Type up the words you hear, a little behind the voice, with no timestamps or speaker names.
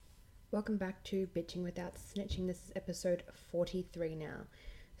Welcome back to Bitching Without Snitching. This is episode 43 now.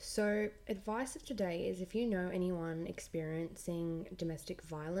 So, advice of today is if you know anyone experiencing domestic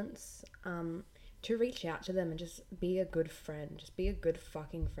violence, to reach out to them and just be a good friend. Just be a good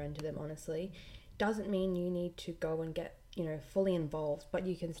fucking friend to them, honestly. Doesn't mean you need to go and get, fully involved, but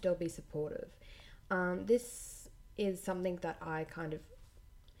you can still be supportive. This is something that I kind of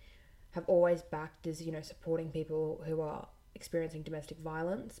have always backed as, supporting people who are experiencing domestic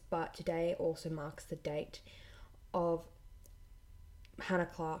violence, but today also marks the date of Hannah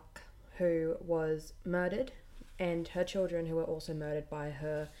Clarke, who was murdered, and her children who were also murdered by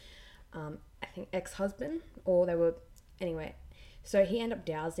her, I think, ex-husband, or they were, anyway. So he ended up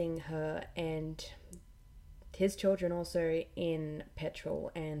dousing her and his children also in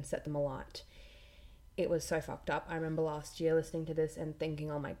petrol and set them alight. It was so fucked up. I remember last year listening to this and thinking,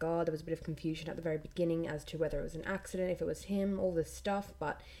 oh my god, there was a bit of confusion at the very beginning as to whether it was an accident, if it was him, all this stuff,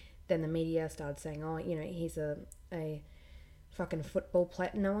 but then the media started saying, oh, he's a fucking football player.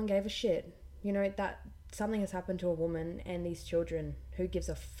 No one gave a shit. That something has happened to a woman and these children. Who gives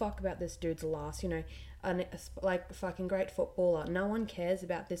a fuck about this dude's loss? Like fucking great footballer. No one cares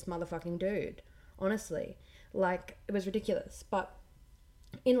about this motherfucking dude. Honestly. It was ridiculous. But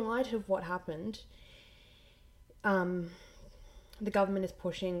in light of what happened, the government is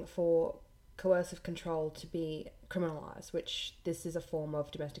pushing for coercive control to be criminalised, which this is a form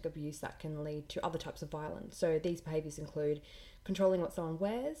of domestic abuse that can lead to other types of violence. So these behaviours include controlling what someone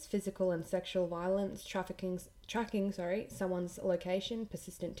wears, physical and sexual violence, tracking someone's location,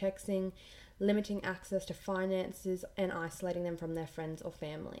 persistent texting, limiting access to finances, and isolating them from their friends or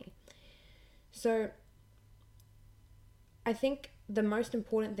family. So I think the most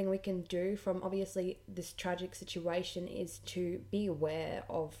important thing we can do from obviously this tragic situation is to be aware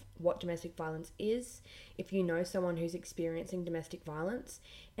of what domestic violence is, if you know someone who's experiencing domestic violence,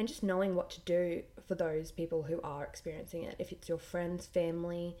 and just knowing what to do for those people who are experiencing it, if it's your friends,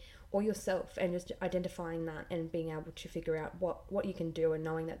 family, or yourself, and just identifying that and being able to figure out what you can do, and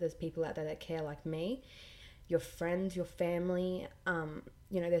knowing that there's people out there that care like me, your friends, your family,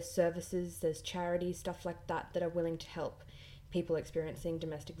 there's services, there's charities, stuff like that are willing to help people experiencing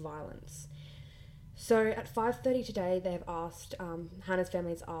domestic violence. So at 5:30 today, they've asked, Hannah's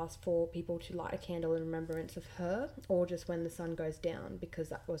family has asked for people to light a candle in remembrance of her, or just when the sun goes down, because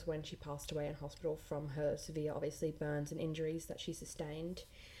that was when she passed away in hospital from her severe, obviously, burns and injuries that she sustained.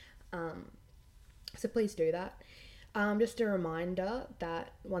 So please do that. Just a reminder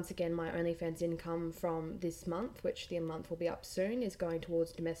that, once again, my OnlyFans income from this month, which the month will be up soon, is going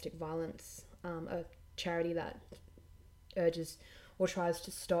towards domestic violence, a charity that urges or tries to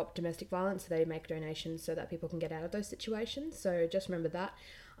stop domestic violence. So they make donations so that people can get out of those situations. So just remember that.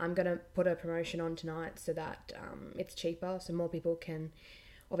 I'm going to put a promotion on tonight so that it's cheaper, so more people can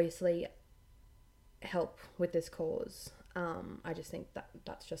obviously help with this cause. I just think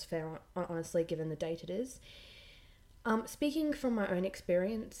that's just fair, honestly, given the date it is. Speaking from my own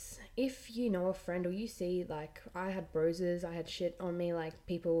experience, if you know a friend or you see, I had bruises, I had shit on me,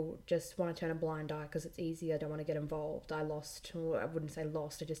 people just want to turn a blind eye because it's easy, I don't want to get involved. I wouldn't say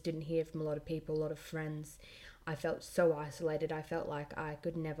lost, I just didn't hear from a lot of people, a lot of friends. I felt so isolated. I felt like I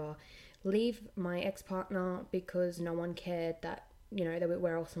could never leave my ex-partner because no one cared that,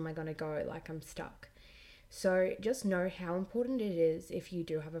 where else am I going to go? I'm stuck. So just know how important it is if you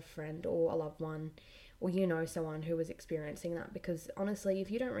do have a friend or a loved one, or someone who was experiencing that, because honestly, if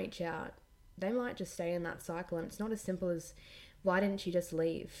you don't reach out, they might just stay in that cycle, and it's not as simple as, why didn't you just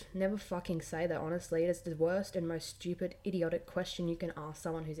leave? Never fucking say that, honestly. It is the worst and most stupid, idiotic question you can ask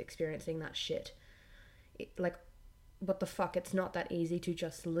someone who's experiencing that shit. What the fuck? It's not that easy to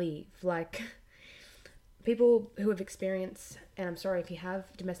just leave. People who have experienced, and I'm sorry if you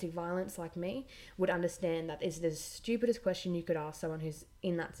have domestic violence like me, would understand that is the stupidest question you could ask someone who's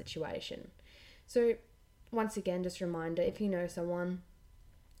in that situation. So once again, just a reminder, if you know someone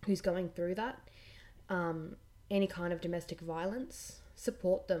who's going through that, any kind of domestic violence,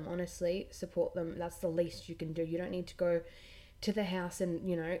 support them, honestly, support them. That's the least you can do. You don't need to go to the house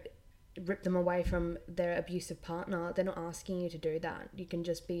and, rip them away from their abusive partner. They're not asking you to do that. You can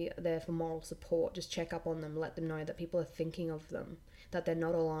just be there for moral support. Just check up on them, let them know that people are thinking of them, that they're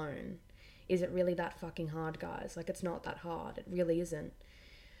not alone. Is it really that fucking hard, guys? It's not that hard. It really isn't.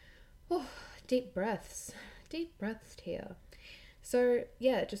 Oh, deep breaths here. So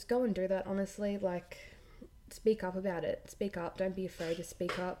yeah, just go and do that, honestly. Speak up about it. Speak up. Don't be afraid to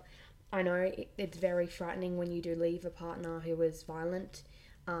speak up. I know it's very frightening when you do leave a partner who is violent.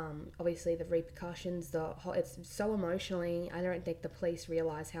 Obviously the repercussions, it's so emotionally, I don't think the police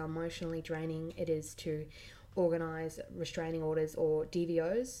realise how emotionally draining it is to organise restraining orders or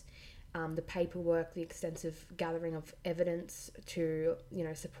DVOs, the paperwork, the extensive gathering of evidence to,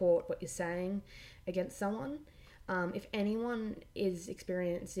 support what you're saying against someone. If anyone is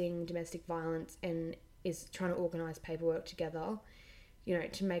experiencing domestic violence and is trying to organise paperwork together,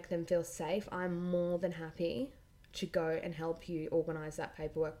 to make them feel safe, I'm more than happy to go and help you organise that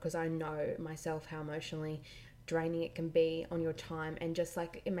paperwork, because I know myself how emotionally draining it can be on your time, and just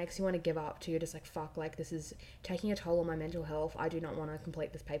like it makes you want to give up to. You're just like, fuck, like this is taking a toll on my mental health. I do not want to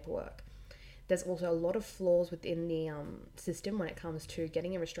complete this paperwork. There's also a lot of flaws within the system when it comes to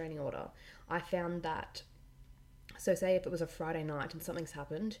getting a restraining order. I found that, so say if it was a Friday night and something's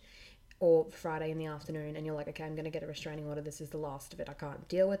happened, or Friday in the afternoon, and you're like, okay, I'm going to get a restraining order, this is the last of it, I can't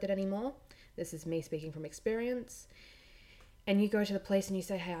deal with it anymore. This is me speaking from experience. And you go to the police and you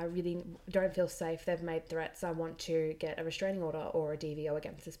say, hey, I really don't feel safe, they've made threats, I want to get a restraining order or a DVO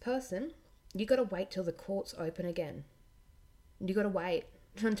against this person. You got to wait till the courts open again. You got to wait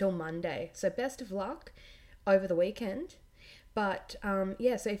until Monday. So best of luck over the weekend. But so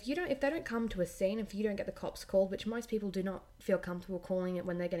if they don't come to a scene, if you don't get the cops called, which most people do not feel comfortable calling it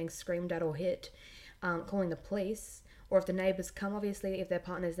when they're getting screamed at or hit, calling the police, or if the neighbours come, obviously if their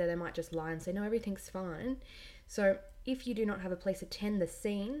partner's there, they might just lie and say, no, everything's fine. So if you do not have a police attend the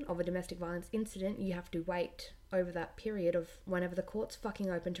scene of a domestic violence incident, you have to wait over that period of whenever the court's fucking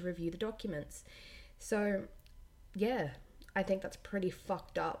open to review the documents. So yeah, I think that's pretty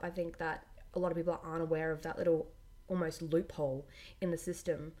fucked up. I think that a lot of people aren't aware of that little almost loophole in the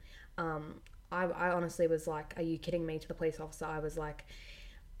system. I honestly was like, are you kidding me, to the police officer? I was like,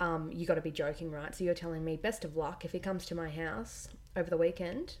 you got to be joking, right? So you're telling me best of luck if he comes to my house over the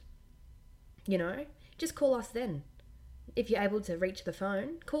weekend, just call us then. If you're able to reach the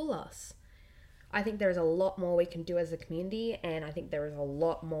phone, call us. I think there is a lot more we can do as a community, and I think there is a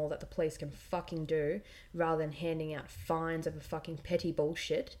lot more that the police can fucking do, rather than handing out fines over fucking petty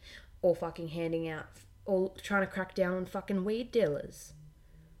bullshit, or fucking handing out, or trying to crack down on fucking weed dealers.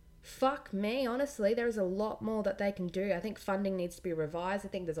 Fuck me, honestly, there is a lot more that they can do. I think funding needs to be revised. I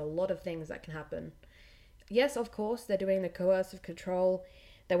think there's a lot of things that can happen. Yes, of course, they're doing the coercive control.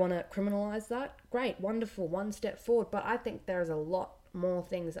 They want to criminalise that. Great, wonderful, one step forward. But I think there's a lot more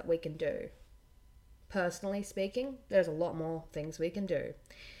things that we can do. Personally speaking, there's a lot more things we can do.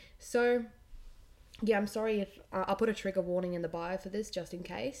 So, yeah, I'm sorry if I'll put a trigger warning in the bio for this just in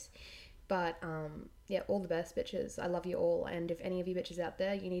case. But all the best, bitches. I love you all. And if any of you bitches out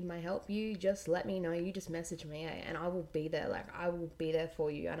there, you need my help, you just let me know. You just message me, and I will be there. Like, I will be there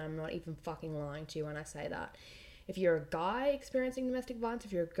for you. And I'm not even fucking lying to you when I say that. If you're a guy experiencing domestic violence,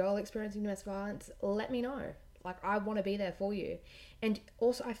 if you're a girl experiencing domestic violence, let me know. Like, I want to be there for you. And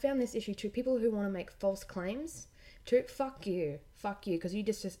also, I found this issue too. People who want to make false claims too, fuck you, because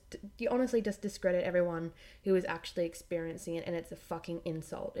you honestly just discredit everyone who is actually experiencing it, and it's a fucking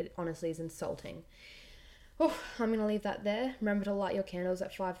insult. It honestly is insulting. Oh, I'm going to leave that there. Remember to light your candles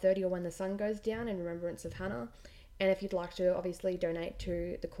at 5:30 or when the sun goes down in remembrance of Hannah. And if you'd like to obviously donate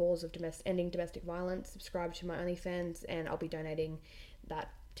to the cause of ending domestic violence, subscribe to my OnlyFans, and I'll be donating that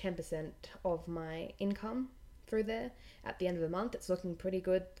 10% of my income through there at the end of the month. It's looking pretty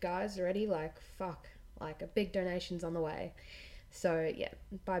good, guys, already. Like, fuck. Like, a big donation's on the way. So, yeah.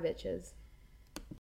 Bye, bitches.